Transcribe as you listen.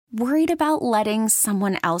Worried about letting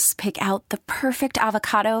someone else pick out the perfect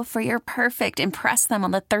avocado for your perfect impress them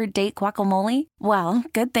on the third date guacamole? Well,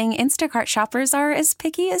 good thing Instacart shoppers are as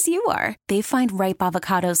picky as you are. They find ripe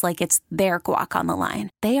avocados like it's their guac on the line.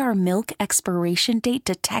 They are milk expiration date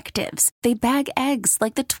detectives. They bag eggs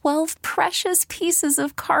like the 12 precious pieces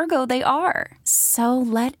of cargo they are. So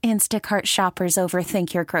let Instacart shoppers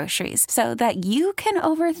overthink your groceries so that you can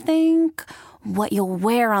overthink what you'll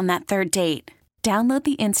wear on that third date. Download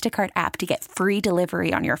the Instacart app to get free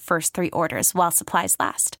delivery on your first 3 orders while supplies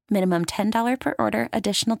last. Minimum $10 per order.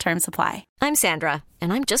 Additional terms apply. I'm Sandra,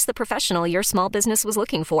 and I'm just the professional your small business was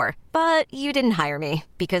looking for. But you didn't hire me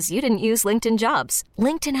because you didn't use LinkedIn Jobs.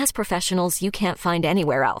 LinkedIn has professionals you can't find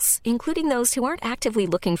anywhere else, including those who aren't actively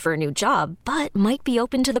looking for a new job, but might be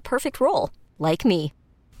open to the perfect role, like me.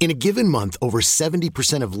 In a given month, over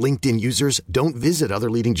 70% of LinkedIn users don't visit other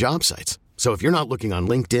leading job sites. So if you're not looking on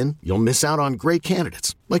LinkedIn, you'll miss out on great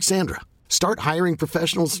candidates like Sandra. Start hiring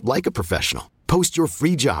professionals like a professional. Post your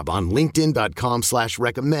free job on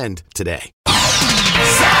linkedin.com/recommend today.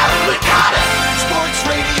 Sal Licata, Sports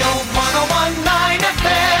Radio 101.9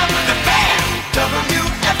 FM, The Fan,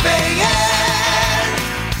 WFAN.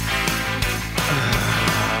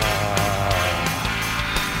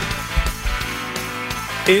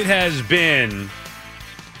 It has been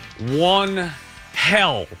one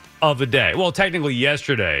hell of a day. Well, technically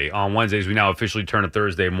yesterday on Wednesdays, we now officially turn to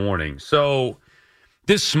Thursday morning. So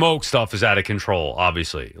this smoke stuff is out of control,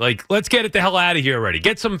 obviously. Like, let's get it the hell out of here already.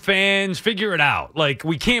 Get some fans, figure it out. Like,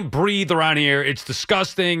 we can't breathe around here. It's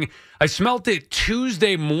disgusting. I smelt it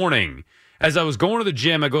Tuesday morning. As I was going to the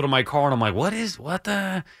gym, I go to my car and I'm like, what is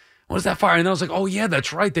that fire? And then I was like, oh yeah,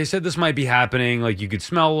 that's right. They said this might be happening. Like, you could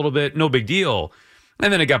smell a little bit. No big deal.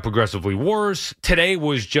 And then it got progressively worse. Today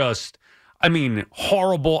was just,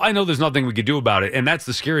 horrible. I know there's nothing we could do about it. And that's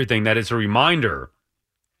the scary thing, that it's a reminder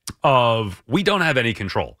of we don't have any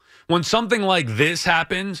control. When something like this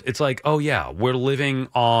happens, it's like, oh yeah, we're living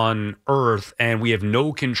on Earth and we have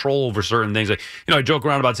no control over certain things. Like, I joke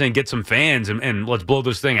around about saying get some fans and let's blow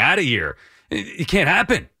this thing out of here. It can't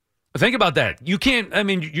happen. Think about that. You can't,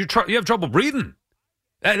 you have trouble breathing.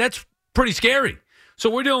 That's pretty scary. So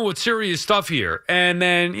we're dealing with serious stuff here. And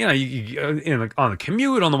then, on the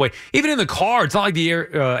commute, on the way, even in the car, it's not like the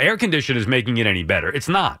air condition is making it any better. It's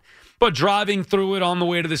not. But driving through it on the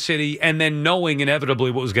way to the city and then knowing inevitably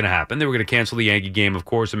what was going to happen. They were going to cancel the Yankee game, of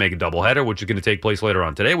course, and make a doubleheader, which is going to take place later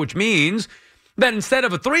on today, which means that instead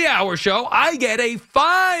of a 3-hour show, I get a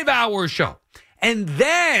 5-hour show. And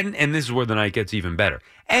then, and this is where the night gets even better,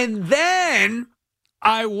 and then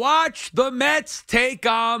I watch the Mets take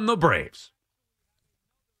on the Braves.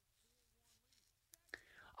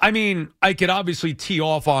 I could obviously tee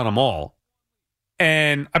off on them all,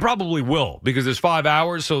 and I probably will because there's 5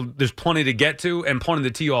 hours, so there's plenty to get to and plenty to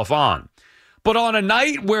tee off on. But on a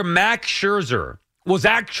night where Max Scherzer was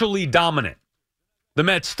actually dominant, the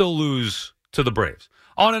Mets still lose to the Braves.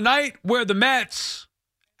 On a night where the Mets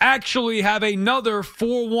actually have another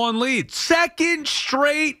 4-1 lead, second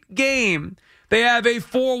straight game, they have a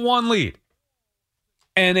 4-1 lead,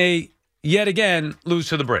 and they yet again lose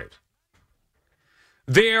to the Braves.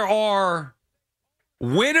 There are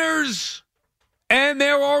winners and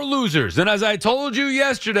there are losers. And as I told you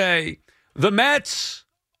yesterday, the Mets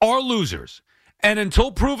are losers. And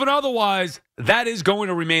until proven otherwise, that is going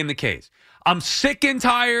to remain the case. I'm sick and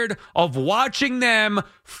tired of watching them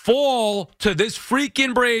fall to this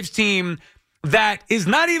freaking Braves team that is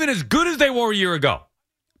not even as good as they were a year ago.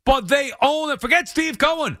 But they own it. Forget Steve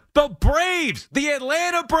Cohen. The Braves, the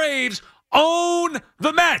Atlanta Braves, own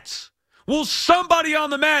the Mets. Will somebody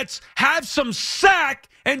on the Mets have some sack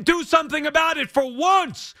and do something about it for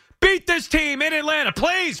once? Beat this team in Atlanta,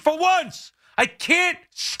 please, for once. I can't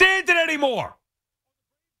stand it anymore.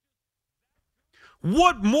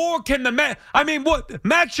 What more can the Mets...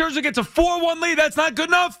 Max Scherzer gets a 4-1 lead. That's not good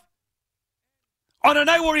enough? On a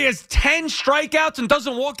night where he has 10 strikeouts and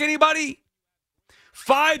doesn't walk anybody?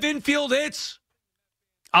 5 infield hits?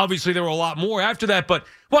 Obviously, there were a lot more after that, but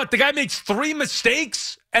what? The guy makes 3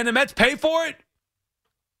 mistakes and the Mets pay for it?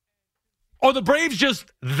 Are the Braves just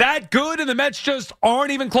that good and the Mets just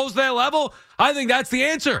aren't even close to that level? I think that's the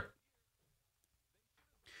answer.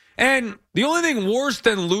 And the only thing worse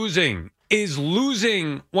than losing is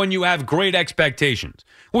losing when you have great expectations,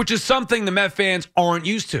 which is something the Met fans aren't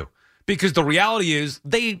used to. Because the reality is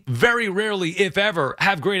they very rarely, if ever,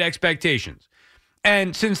 have great expectations.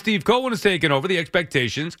 And since Steve Cohen has taken over, the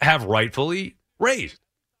expectations have rightfully raised.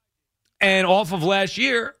 And off of last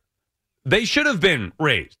year, they should have been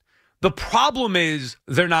raised. The problem is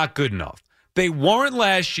they're not good enough. They weren't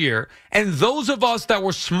last year, and those of us that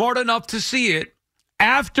were smart enough to see it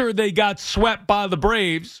after they got swept by the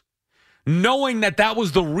Braves, knowing that that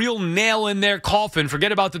was the real nail in their coffin,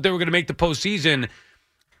 forget about that they were going to make the postseason,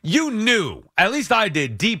 you knew, at least I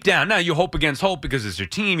did, deep down. Now, you hope against hope because it's your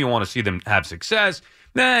team. You want to see them have success.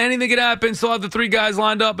 Anything could happen. Still have the 3 guys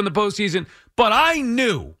lined up in the postseason. But I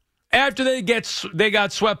knew after they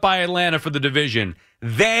got swept by Atlanta for the division,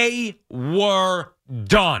 they were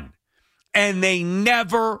done. And they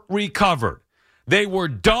never recovered. They were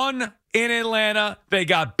done in Atlanta. They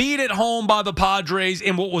got beat at home by the Padres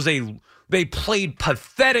in what was they played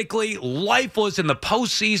pathetically, lifeless in the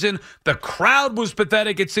postseason. The crowd was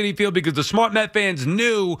pathetic at Citi Field because the smart Met fans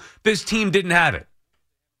knew this team didn't have it.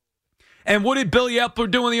 And what did Billy Epler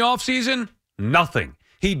do in the offseason? Nothing.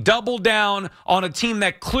 He doubled down on a team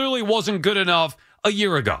that clearly wasn't good enough a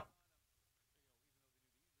year ago.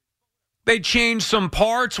 They changed some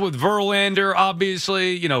parts with Verlander,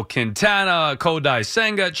 obviously, Quintana, Kodai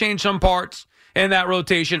Senga, changed some parts in that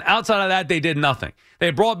rotation. Outside of that, they did nothing.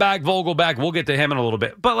 They brought back Vogelback. We'll get to him in a little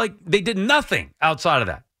bit. But, they did nothing outside of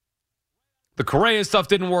that. The Correa stuff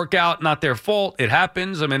didn't work out. Not their fault. It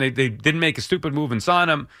happens. I mean, they didn't make a stupid move and sign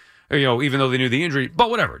him, even though they knew the injury.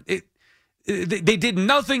 But whatever. They did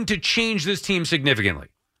nothing to change this team significantly.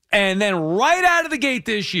 And then right out of the gate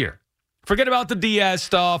this year, forget about the Diaz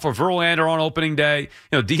stuff or Verlander on opening day.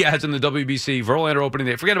 Diaz in the WBC, Verlander opening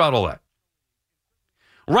day. Forget about all that.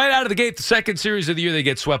 Right out of the gate, the second series of the year, they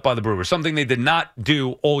get swept by the Brewers, something they did not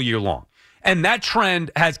do all year long. And that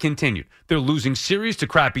trend has continued. They're losing series to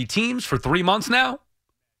crappy teams for 3 months now.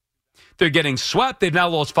 They're getting swept. They've now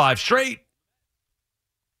lost 5 straight.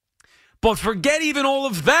 But forget even all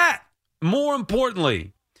of that. More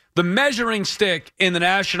importantly, the measuring stick in the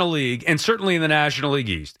National League, and certainly in the National League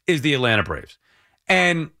East, is the Atlanta Braves.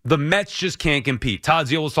 And the Mets just can't compete. Todd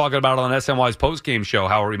Zeile was talking about it on SNY's postgame show,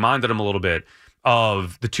 how it reminded him a little bit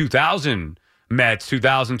of the 2000 Mets,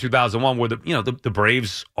 2000, 2001, where the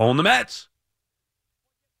Braves own the Mets.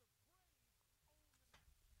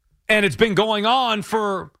 And it's been going on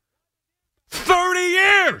for 30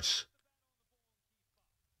 years.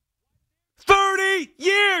 30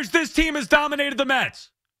 years this team has dominated the Mets.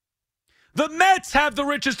 The Mets have the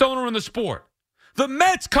richest owner in the sport. The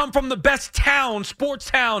Mets come from the best town, sports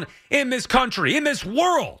town in this country, in this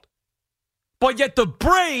world. But yet the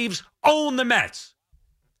Braves own the Mets.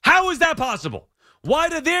 How is that possible? Why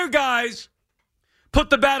do their guys put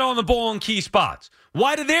the bat on the ball in key spots?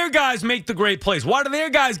 Why do their guys make the great plays? Why do their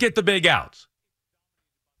guys get the big outs?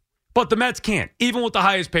 But the Mets can't, even with the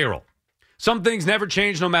highest payroll. Some things never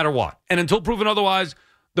change no matter what. And until proven otherwise,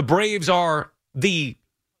 the Braves are the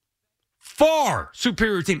far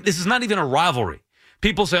superior team. This is not even a rivalry.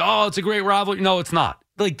 People say, oh, it's a great rivalry. No, it's not.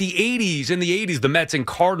 Like in the 80s, the Mets and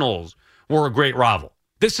Cardinals were a great rival.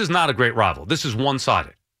 This is not a great rival. This is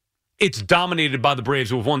one-sided. It's dominated by the Braves,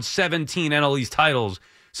 who have won 17 NL East titles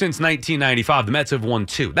since 1995. The Mets have won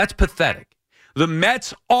 2. That's pathetic. The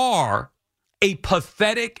Mets are a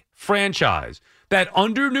pathetic franchise that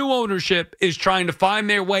under new ownership is trying to find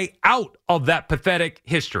their way out of that pathetic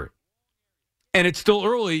history. And it's still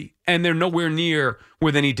early, and they're nowhere near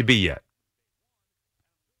where they need to be yet.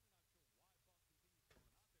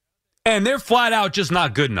 And they're flat out just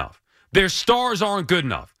not good enough. Their stars aren't good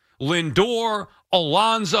enough. Lindor,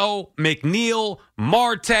 Alonso, McNeil,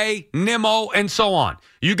 Marte, Nimmo, and so on.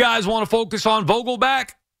 You guys want to focus on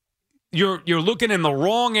Vogelback? You're looking in the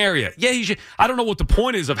wrong area. Yeah, he should. I don't know what the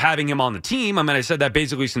point is of having him on the team. I mean, I said that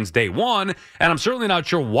basically since day one, and I'm certainly not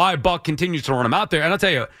sure why Buck continues to run him out there. And I'll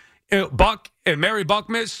tell you, Buck, Mary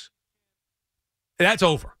Buckmas, that's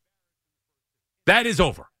over. That is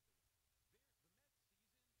over.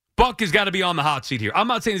 Buck has got to be on the hot seat here. I'm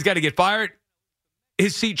not saying he's got to get fired.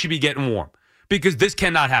 His seat should be getting warm because this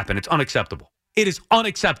cannot happen. It's unacceptable. It is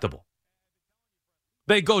unacceptable.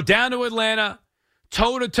 They go down to Atlanta,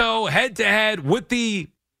 toe-to-toe, head-to-head with the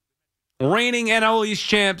reigning NL East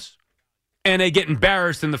champs, and they get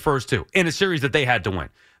embarrassed in the first 2 in a series that they had to win.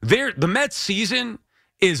 The Mets season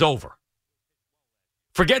is over.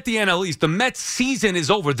 Forget the NL East. The Mets season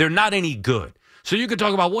is over. They're not any good. So you can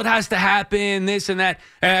talk about what has to happen, this and that.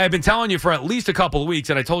 And I've been telling you for at least a couple of weeks,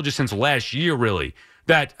 and I told you since last year, really,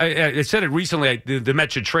 that I said it recently, the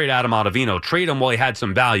Mets should trade Adam Ottavino. Trade him while he had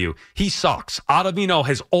some value. He sucks. Ottavino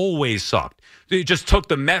has always sucked. It just took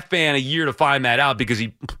the Met fan a year to find that out because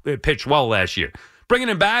he pitched well last year. Bringing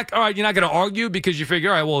him back, all right, you're not going to argue because you figure,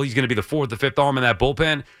 all right, well, he's going to be the 4th or 5th arm in that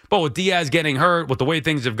bullpen. But with Diaz getting hurt, with the way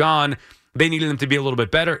things have gone, they needed him to be a little bit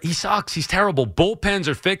better. He sucks. He's terrible. Bullpens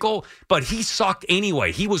are fickle, but he sucked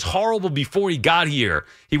anyway. He was horrible before he got here.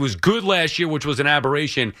 He was good last year, which was an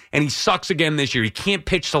aberration, and he sucks again this year. He can't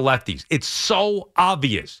pitch to lefties. It's so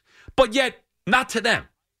obvious. But yet, Not to them.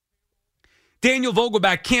 Daniel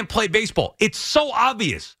Vogelbach can't play baseball. It's so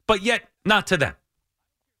obvious, but yet not to them.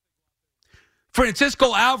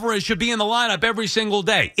 Francisco Alvarez should be in the lineup every single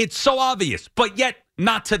day. It's so obvious, but yet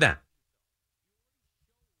not to them.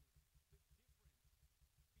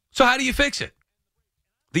 So how do you fix it?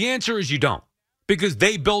 The answer is you don't. Because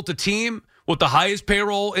they built a team with the highest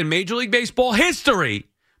payroll in Major League Baseball history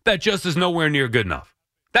that just is nowhere near good enough.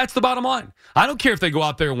 That's the bottom line. I don't care if they go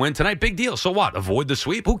out there and win tonight. Big deal. So what? Avoid the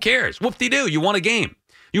sweep? Who cares? Whoop-de-doo. You won a game.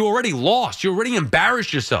 You already lost. You already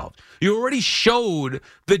embarrassed yourself. You already showed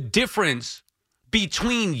the difference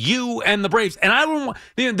between you and the Braves. And I don't want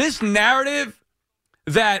this narrative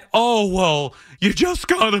that, oh, well, you just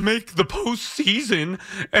got to make the postseason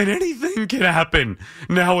and anything can happen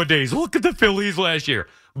nowadays. Look at the Phillies last year.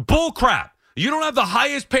 Bull crap. You don't have the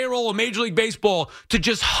highest payroll in Major League Baseball to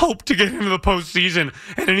just hope to get into the postseason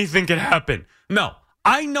and anything can happen. No,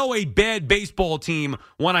 I know a bad baseball team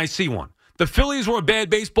when I see one. The Phillies were a bad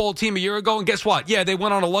baseball team a year ago, and guess what? Yeah, they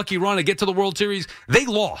went on a lucky run to get to the World Series. They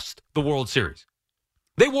lost the World Series.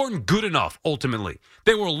 They weren't good enough, ultimately.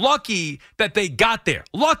 They were lucky that they got there.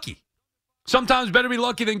 Lucky. Sometimes better be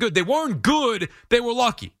lucky than good. They weren't good. They were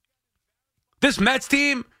lucky. This Mets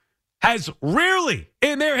team has rarely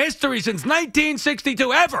in their history since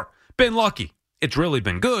 1962 ever been lucky. It's really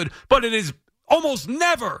been good, but it has almost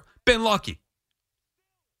never been lucky.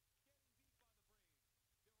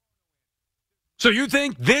 So you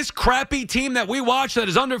think this crappy team that we watch that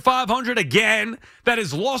is under 500 again, that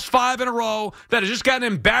has lost 5 in a row, that has just gotten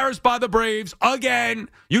embarrassed by the Braves again,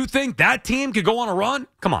 you think that team could go on a run?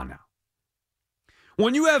 Come on now.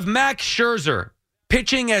 When you have Max Scherzer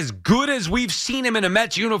pitching as good as we've seen him in a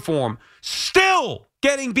Mets uniform, still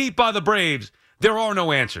getting beat by the Braves, there are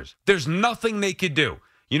no answers. There's nothing they could do.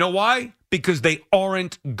 You know why? Because they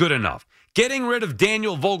aren't good enough. Getting rid of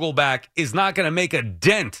Daniel Vogelbach is not going to make a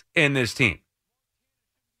dent in this team.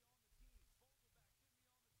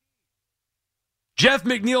 Jeff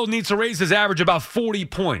McNeil needs to raise his average about 40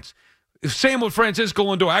 points. Same with Francisco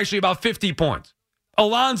Lindor, actually about 50 points.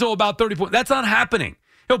 Alonso about 30 points. That's not happening.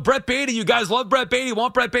 Brett Beatty, you guys love Brett Beatty.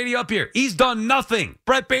 Want Brett Beatty up here. He's done nothing.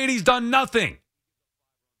 Brett Beatty's done nothing.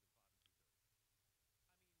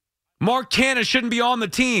 Mark Canha shouldn't be on the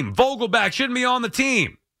team. Vogelbach shouldn't be on the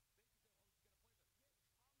team.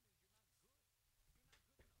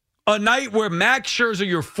 A night where Max Scherzer,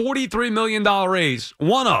 your $43 million ace,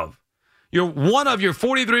 one of your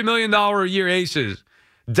 $43 million a year aces,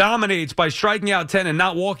 dominates by striking out 10 and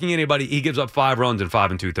not walking anybody, he gives up 5 runs in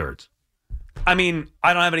 5 2/3. I mean,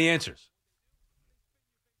 I don't have any answers.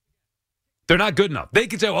 They're not good enough. They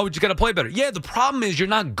can say, oh, we just got to play better. Yeah, the problem is you're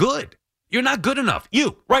not good. You're not good enough.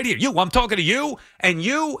 You, right here. You. I'm talking to you and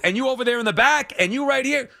you over there in the back and you right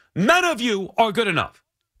here. None of you are good enough.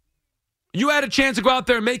 You had a chance to go out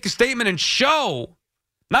there and make a statement and show,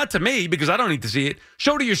 not to me because I don't need to see it,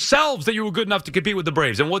 show to yourselves that you were good enough to compete with the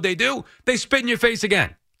Braves. And what they do, they spit in your face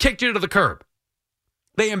again, kicked you to the curb.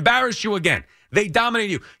 They embarrassed you again. They dominate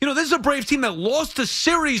you. You know, this is a Braves team that lost the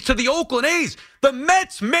series to the Oakland A's. The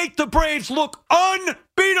Mets make the Braves look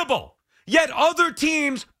unbeatable. Yet other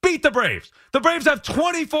teams beat the Braves. The Braves have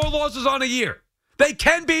 24 losses on a year. They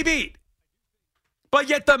can be beat. But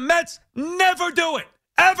yet the Mets never do it.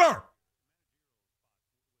 Ever.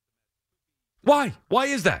 Why? Why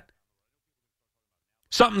is that?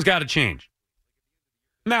 Something's got to change.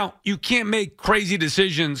 Now, you can't make crazy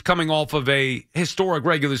decisions coming off of a historic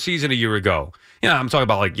regular season a year ago. I'm talking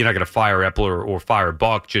about like you're not going to fire Epler or fire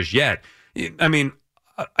Buck just yet. I mean,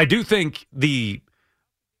 I do think the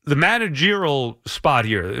managerial spot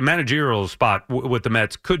here, the managerial spot with the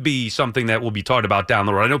Mets could be something that will be talked about down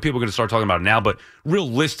the road. I know people are going to start talking about it now, but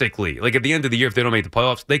realistically, like at the end of the year, if they don't make the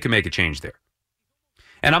playoffs, they can make a change there.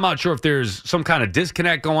 And I'm not sure if there's some kind of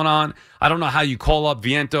disconnect going on. I don't know how you call up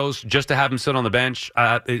Vientos just to have him sit on the bench.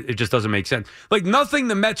 It just doesn't make sense. Like, nothing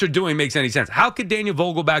the Mets are doing makes any sense. How could Daniel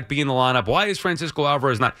Vogelbach be in the lineup? Why is Francisco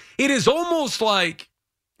Alvarez not? It is almost like,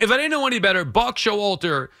 if I didn't know any better, Buck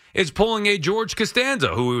Showalter is pulling a George Costanza,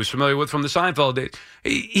 who he was familiar with from the Seinfeld days.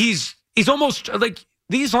 He's almost like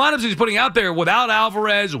these lineups he's putting out there without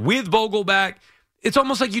Alvarez, with Vogelbach, it's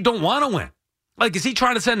almost like you don't want to win. Like, is he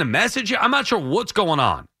trying to send a message here? I'm not sure what's going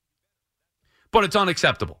on. But it's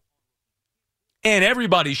unacceptable. And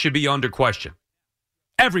everybody should be under question.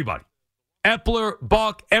 Everybody. Epler,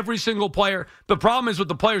 Buck, every single player. The problem is with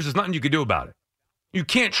the players, there's nothing you can do about it. You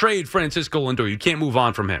can't trade Francisco Lindor. You can't move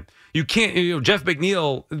on from him. You can't, Jeff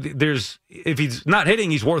McNeil, if he's not hitting,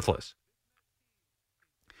 he's worthless.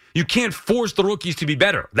 You can't force the rookies to be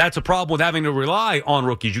better. That's a problem with having to rely on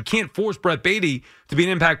rookies. You can't force Brett Beatty to be an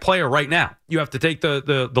impact player right now. You have to take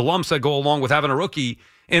the lumps that go along with having a rookie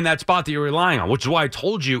in that spot that you're relying on, which is why I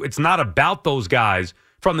told you it's not about those guys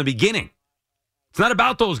from the beginning. It's not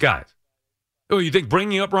about those guys. Oh, you think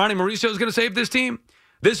bringing up Ronnie Mauricio is going to save this team?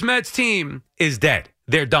 This Mets team is dead.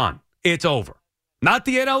 They're done. It's over. Not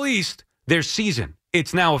the NL East, their season.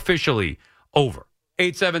 It's now officially over.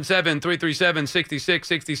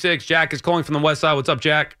 877-337-6666. Jack is calling from the west side. What's up,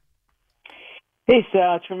 Jack? Hey,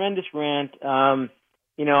 Sal. Tremendous rant. I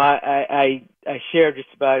share just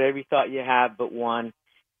about every thought you have but one.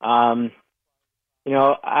 McNeil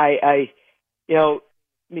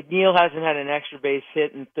hasn't had an extra base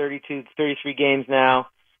hit in 33 games now.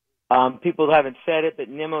 People haven't said it, but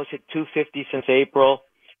Nimmo's hit 250 since April.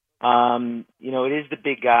 It is the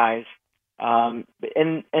big guys. And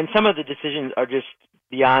some of the decisions are just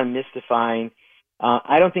beyond mystifying.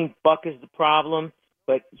 I don't think Buck is the problem,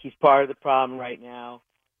 but he's part of the problem right now.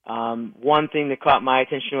 One thing that caught my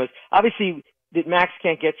attention was obviously that Max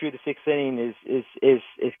can't get through the sixth inning is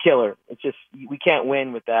killer. It's just we can't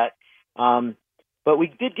win with that. But we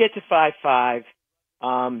did get to 5-5.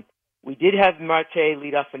 We did have Marte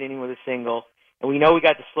lead off an inning with a single, and we know we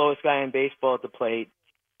got the slowest guy in baseball at the plate.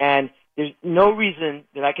 And there's no reason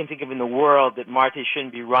that I can think of in the world that Marte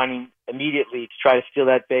shouldn't be running immediately to try to steal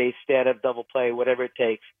that base, stay out of double play, whatever it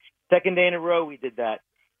takes. Second day in a row, we did that.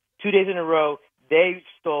 2 days in a row, they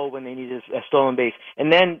stole when they needed a stolen base.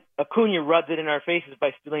 And then Acuna rubbed it in our faces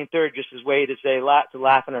by stealing third just as way to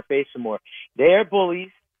laugh in our face some more. They are bullies.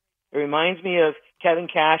 It reminds me of Kevin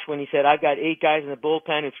Cash when he said, I've got 8 guys in the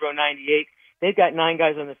bullpen who throw 98. They've got 9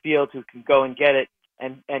 guys on the field who can go and get it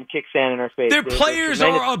and kick sand in our face. Their players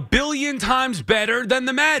are a billion times better than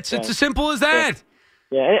the Mets. It's as simple as that.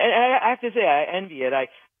 Yeah, and I have to say, I envy it.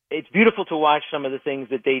 It's beautiful to watch some of the things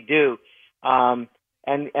that they do. And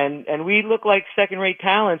we look like second-rate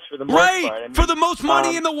talents for the most part. I mean, for the most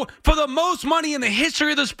money in the history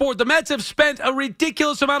of the sport, the Mets have spent a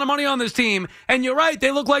ridiculous amount of money on this team. And you're right, they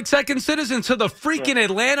look like second citizens to the freaking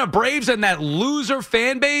Atlanta Braves and that loser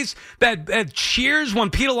fan base that cheers when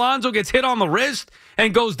Pete Alonso gets hit on the wrist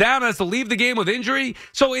and goes down and has to leave the game with injury.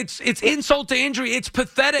 So it's insult to injury. It's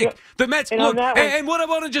pathetic. Yeah. The Mets and what I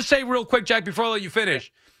want to just say real quick, Jack, before I let you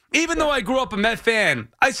finish. Even though I grew up a Met fan,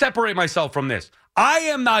 I separate myself from this. I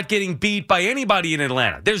am not getting beat by anybody in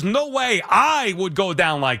Atlanta. There's no way I would go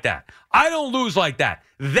down like that. I don't lose like that.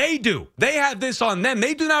 They do. They have this on them.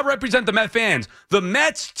 They do not represent the Met fans. The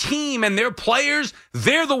Mets team and their players,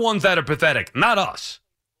 they're the ones that are pathetic, not us.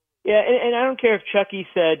 Yeah, and I don't care if Chucky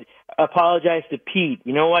said apologize to Pete.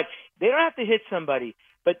 You know what? They don't have to hit somebody.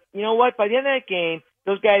 But you know what? By the end of that game,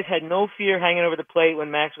 those guys had no fear hanging over the plate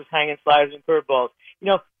when Max was hanging sliders and curveballs.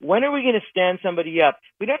 When are we going to stand somebody up?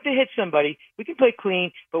 We don't have to hit somebody. We can play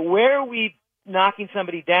clean, but where are we knocking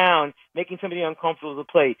somebody down, making somebody uncomfortable to the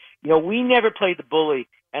plate? We never played the bully,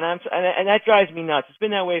 and that drives me nuts. It's been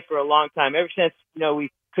that way for a long time, ever since we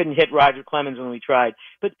couldn't hit Roger Clemens when we tried.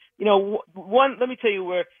 But let me tell you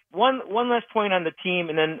where one last point on the team,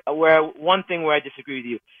 and then one thing where I disagree with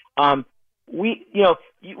you. We have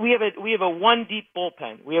a one deep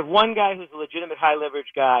bullpen. We have one guy who's a legitimate high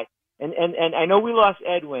leverage guy. And I know we lost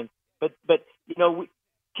Edwin, but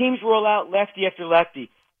teams roll out lefty after lefty.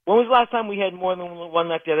 When was the last time we had more than one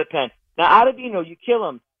lefty out of the pen? Now, Ottavino, you kill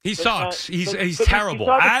him. He sucks. He's terrible.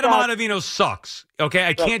 Adam Ottavino sucks. Okay,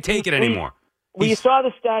 I can't take it anymore. Well, you saw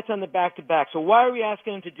the stats on the back-to-back, so why are we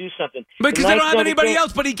asking him to do something? Because they don't have anybody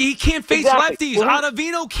else, but he can't face lefties.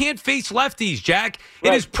 Ottavino can't face lefties, Jack.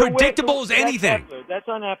 It is predictable as anything. That's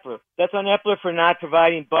on Epler. That's on Epler for not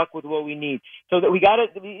providing Buck with what we need. So that we got to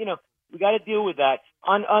deal with that.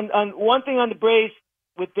 On one thing on the Braves,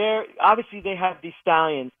 obviously they have these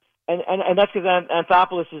stallions, and that's because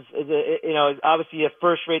Anthopoulos is obviously a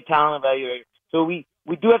first-rate talent evaluator. So we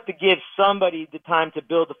do have to give somebody the time to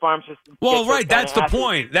build the farm system. Well, right. That's the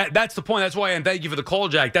point. That's the point. That's why I thank you for the call,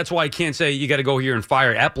 Jack. That's why I can't say you got to go here and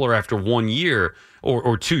fire Epler after 1 year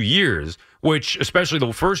or 2 years, which especially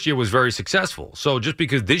the first year was very successful. So just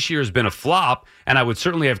because this year has been a flop, and I would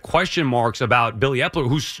certainly have question marks about Billy Epler,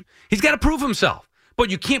 he's got to prove himself. But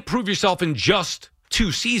you can't prove yourself in just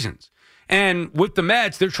 2 seasons. And with the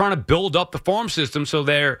Mets, they're trying to build up the farm system. So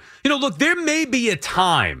there may be a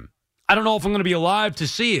time. I don't know if I'm going to be alive to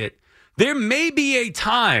see it. There may be a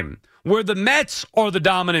time where the Mets are the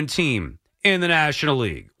dominant team in the National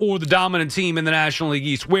League or the dominant team in the National League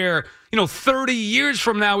East where, 30 years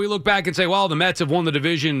from now we look back and say, well, the Mets have won the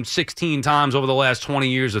division 16 times over the last 20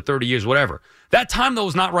 years or 30 years, whatever. That time, though,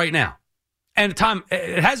 is not right now. And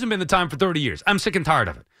it hasn't been the time for 30 years. I'm sick and tired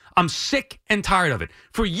of it. I'm sick and tired of it.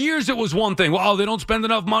 For years, it was one thing. Well, they don't spend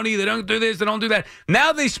enough money. They don't do this. They don't do that.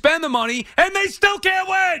 Now they spend the money, and they still can't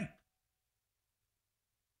win.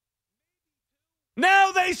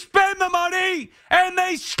 Now they spend the money, and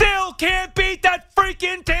they still can't beat that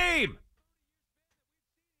freaking team.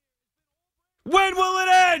 When will it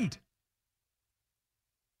end?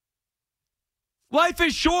 Life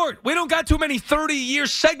is short. We don't got too many 30-year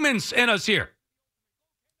segments in us here.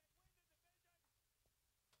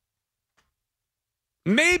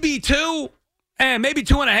 Maybe 2, and maybe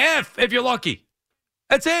 2.5 if you're lucky.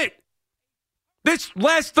 That's it. This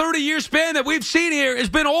last 30-year span that we've seen here has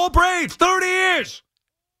been all Braves. 30 years.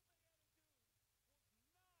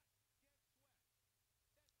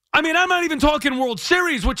 I mean, I'm not even talking World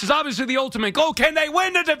Series, which is obviously the ultimate goal. Can they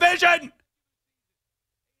win the division?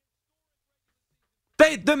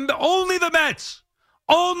 Only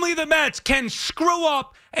the Mets can screw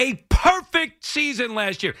up a perfect season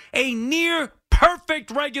last year, a near perfect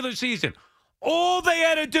regular season. All they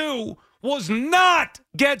had to do was not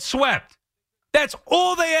get swept. That's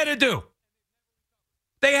all they had to do.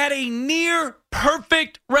 They had a near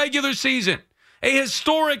perfect regular season, a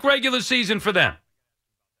historic regular season for them.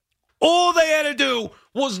 All they had to do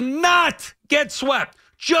was not get swept.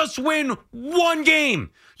 Just win one game.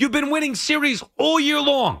 You've been winning series all year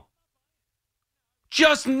long.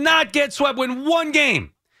 Just not get swept. Win one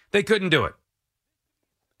game. They couldn't do it.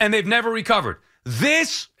 And they've never recovered.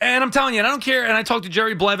 This, and I'm telling you, and I don't care, and I talked to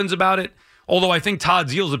Jerry Blevins about it, although I think Todd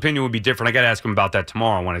Zeal's opinion would be different. I got to ask him about that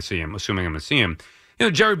tomorrow when I see him, assuming I'm going to see him. You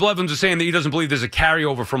know, Jerry Blevins was saying that he doesn't believe there's a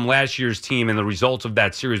carryover from last year's team and the results of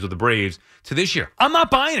that series with the Braves to this year. I'm not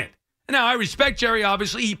buying it. Now, I respect Jerry,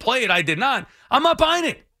 obviously. He played. I did not. I'm not buying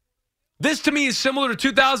it. This, to me, is similar to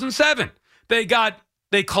 2007. They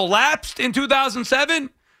collapsed in 2007.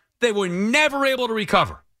 They were never able to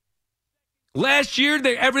recover. Last year,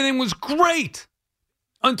 everything was great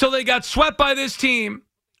until they got swept by this team,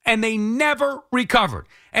 and they never recovered.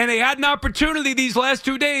 And they had an opportunity these last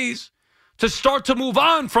 2 days to start to move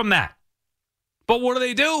on from that. But what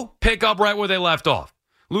do? Pick up right where they left off,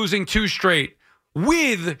 losing 2 straight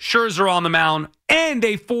with Scherzer on the mound and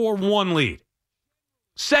a 4-1 lead.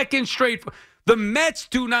 Second straight. The Mets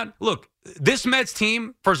do not, look, this Mets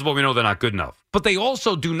team, first of all, we know they're not good enough, but they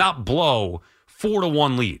also do not blow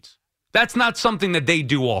 4-1 leads. That's not something that they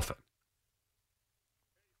do often.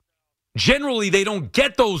 Generally, they don't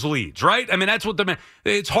get those leads, right? I mean, that's what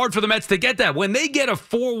it's hard for the Mets to get that. When they get a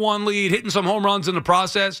 4-1 lead, hitting some home runs in the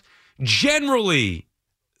process, generally,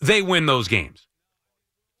 they win those games.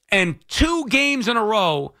 And 2 games in a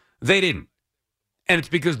row, they didn't. And it's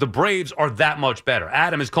because the Braves are that much better.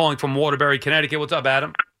 Adam is calling from Waterbury, Connecticut. What's up,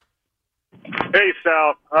 Adam? Hey,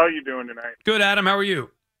 Sal. How are you doing tonight? Good, Adam. How are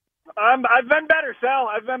you? I've been better, Sal.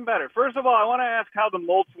 I've been better. First of all, I want to ask how the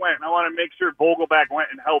mulch went. I want to make sure Vogelback went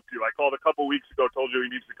and helped you. I called a couple weeks ago, told you he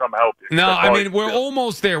needs to come help you. No, I mean, we're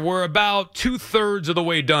almost there. We're about 2/3 of the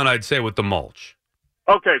way done, I'd say, with the mulch.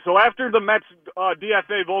 Okay, so after the Mets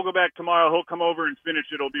DFA Vogelback tomorrow, he'll come over and finish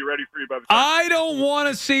it. It'll be ready for you by the time. I don't want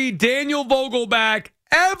to see Daniel Vogelback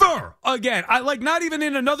ever again. Not even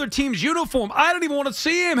in another team's uniform. I don't even want to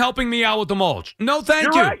see him helping me out with the mulch. No,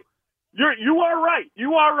 thank you. Right. You are right.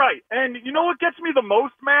 You are right. And you know what gets me the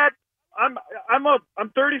most mad? I'm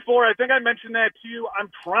 34. I think I mentioned that to you. I'm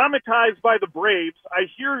traumatized by the Braves. I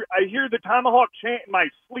hear the Tomahawk chant in my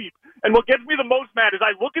sleep. And what gets me the most mad is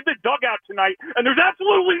I look at the dugout tonight, and there's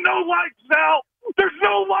absolutely no life, Sal. There's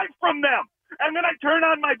no life from them. And then I turn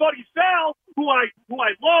on my buddy Sal, who I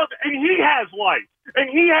love, and he has life.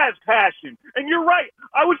 And he has passion. And you're right.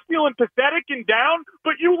 I was feeling pathetic and down,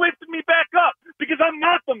 but you lifted me back up because I'm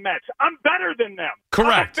not the Mets. I'm better than them.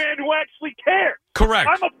 Correct. I'm a fan who actually cares. Correct.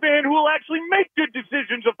 I'm a fan who will actually make good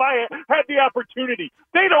decisions if I had the opportunity.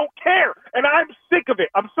 They don't care. And I'm sick of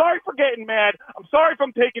it. I'm sorry for getting mad. I'm sorry if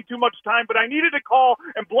I'm taking too much time, but I needed to call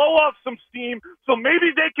and blow off some steam so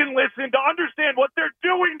maybe they can listen to understand what they're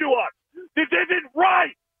doing to us. This isn't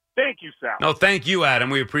right. Thank you, Sal. No, thank you,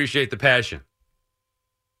 Adam. We appreciate the passion.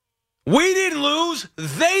 We didn't lose.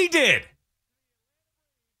 They did.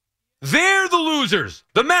 They're the losers.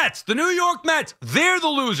 The Mets, the New York Mets, they're the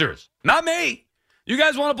losers. Not me. You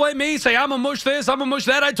guys want to blame me? Say I'm a mush this, I'm a mush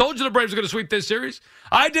that. I told you the Braves are going to sweep this series.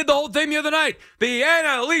 I did the whole thing the other night. The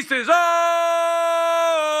NL East is over.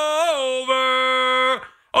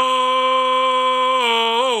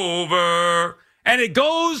 And it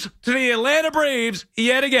goes to the Atlanta Braves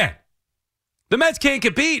yet again. The Mets can't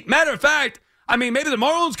compete. Matter of fact, I mean, maybe the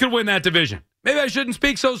Marlins could win that division. Maybe I shouldn't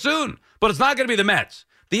speak so soon, but it's not going to be the Mets.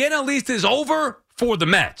 The NL East is over for the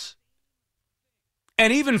Mets.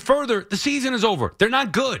 And even further, the season is over. They're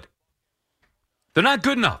not good. They're not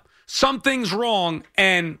good enough. Something's wrong,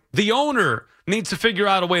 and the owner needs to figure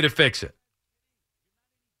out a way to fix it.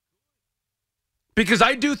 Because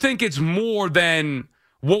I do think it's more than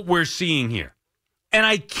what we're seeing here. And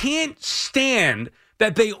I can't stand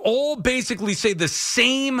that they all basically say the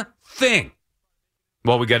same thing.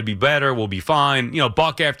 Well, we got to be better. We'll be fine. You know,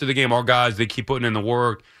 Buck after the game, our guys, they keep putting in the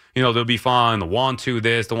work. You know, they'll be fine. The want to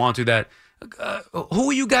this, the want to that. Who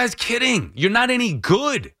are you guys kidding? You're not any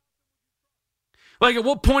good. Like, at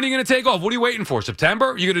what point are you going to take off? What are you waiting for?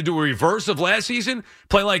 September? You're going to do a reverse of last season?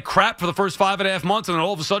 Play like crap for the first 5.5 months and then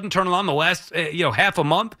all of a sudden turn it on the last, half a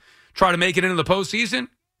month? Try to make it into the postseason?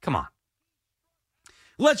 Come on.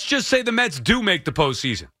 Let's just say the Mets do make the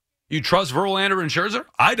postseason. You trust Verlander and Scherzer?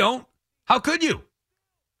 I don't. How could you?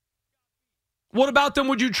 What about them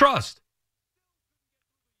would you trust?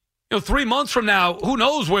 3 months from now, who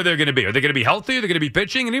knows where they're going to be? Are they going to be healthy? Are they going to be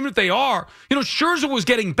pitching? And even if they are, Scherzer was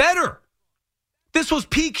getting better. This was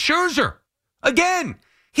peak Scherzer. Again,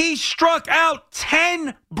 he struck out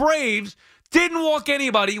 10 Braves, didn't walk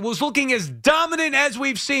anybody, was looking as dominant as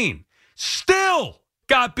we've seen. Still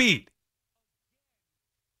got beat.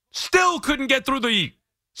 Still couldn't get through the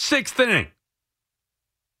 6th inning.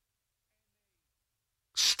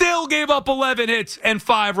 Still gave up 11 hits and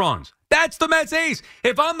 5 runs. That's the Mets ace.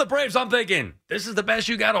 If I'm the Braves, I'm thinking, this is the best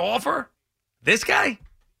you got to offer? This guy?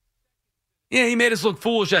 Yeah, he made us look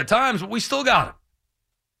foolish at times, but we still got him.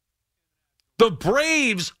 The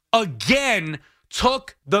Braves, again,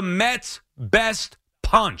 took the Mets' best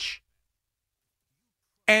punch.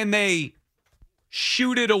 And they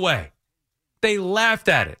shooed it away. They laughed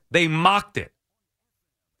at it. They mocked it.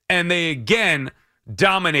 And they, again,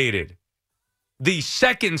 dominated the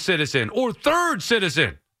second citizen or third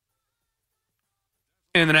citizen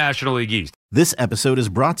in the National League East. This episode is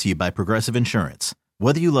brought to you by Progressive Insurance.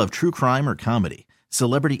 Whether you love true crime or comedy,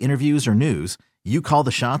 celebrity interviews or news, you call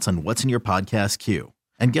the shots on what's in your podcast queue.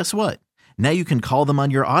 And guess what? Now you can call them on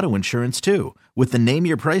your auto insurance too with the Name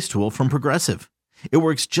Your Price tool from Progressive. It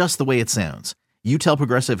works just the way it sounds. You tell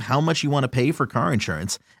Progressive how much you want to pay for car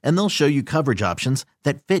insurance, and they'll show you coverage options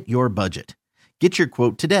that fit your budget. Get your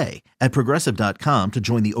quote today at Progressive.com to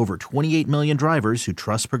join the over 28 million drivers who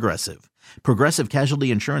trust Progressive. Progressive Casualty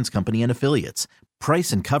Insurance Company and Affiliates.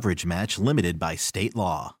 Price and coverage match limited by state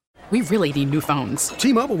law. We really need new phones.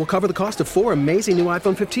 T-Mobile will cover the cost of 4 amazing new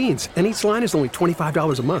iPhone 15s, and each line is only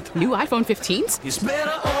 $25 a month. New iPhone 15s? It's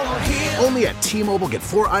better over here. Only at T-Mobile, get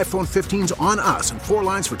 4 iPhone 15s on us and 4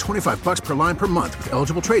 lines for $25 per line per month with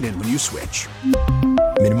eligible trade-in when you switch.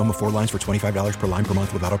 Minimum of 4 lines for $25 per line per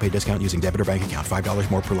month with autopay discount using debit or bank account.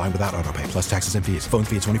 $5 more per line without autopay, plus taxes and fees. Phone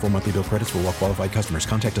fee at 24 monthly bill credits for well-qualified customers.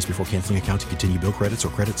 Contact us before canceling account to continue bill credits or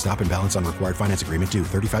credit stop and balance on required finance agreement due.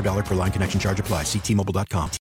 $35 per line connection charge applies. See T-Mobile.com.